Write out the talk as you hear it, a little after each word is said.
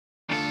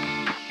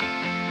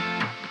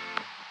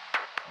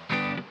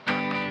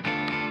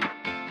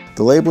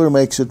The labeler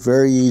makes it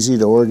very easy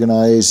to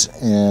organize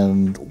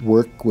and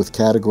work with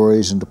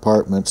categories and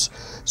departments.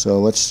 So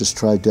let's just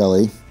try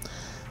deli.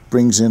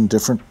 Brings in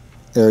different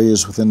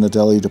areas within the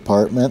deli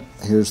department.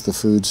 Here's the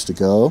foods to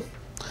go.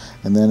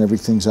 And then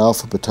everything's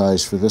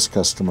alphabetized for this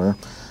customer.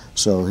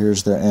 So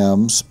here's their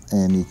M's,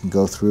 and you can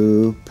go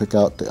through, pick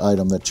out the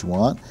item that you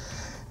want.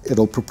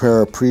 It'll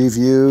prepare a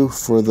preview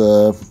for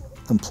the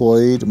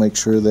employee to make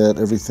sure that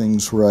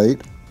everything's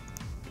right.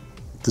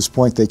 At this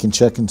point they can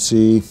check and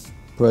see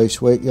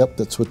price, weight, yep,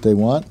 that's what they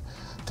want.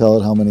 Tell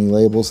it how many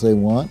labels they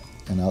want,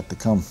 and out they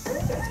come.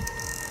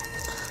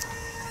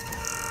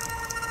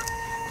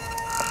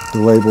 The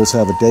labels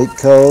have a date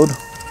code.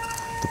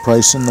 The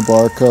price in the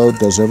barcode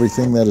does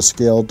everything that a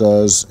scale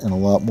does and a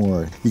lot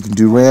more. You can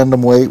do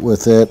random weight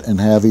with it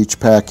and have each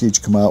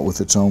package come out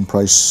with its own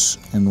price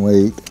and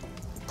weight.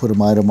 Put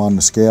an item on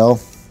the scale,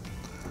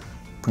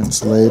 prints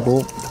the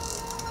label,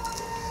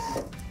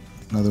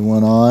 another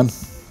one on.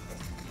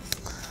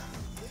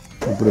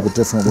 A little bit of a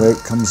different weight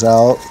comes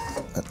out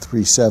at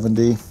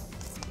 370.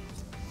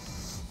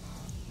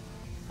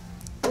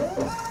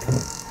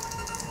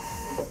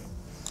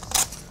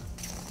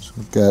 So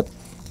we've got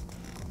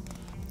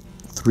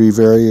 3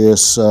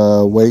 various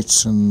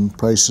weights and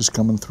prices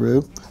coming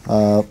through.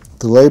 The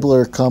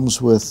labeler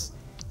comes with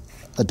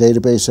a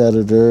database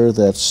editor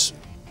that's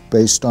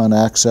based on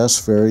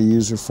Access, very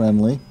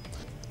user-friendly.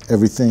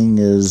 Everything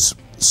is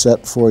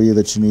set for you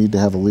that you need to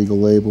have a legal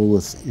label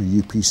with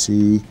your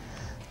UPC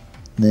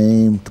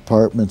name,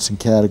 departments, and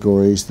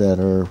categories that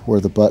are where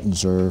the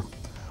buttons are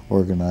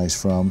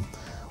organized from.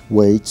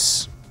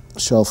 Weights,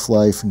 shelf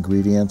life,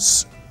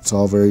 ingredients. It's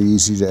all very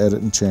easy to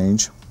edit and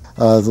change.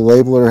 The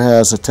labeler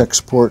has a tech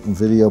support and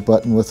video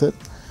button with it.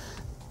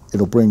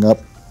 It'll bring up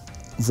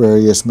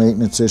various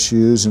maintenance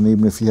issues, and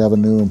even if you have a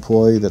new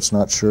employee that's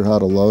not sure how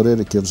to load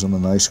it, it gives them a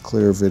nice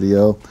clear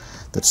video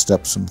that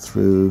steps them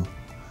through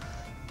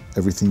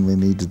everything they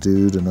need to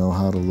do to know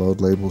how to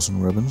load labels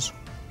and ribbons.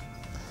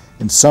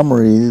 In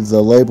summary, the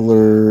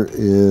labeler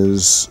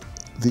is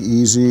the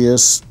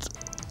easiest,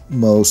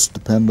 most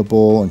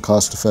dependable, and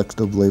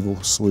cost-effective label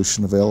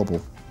solution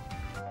available.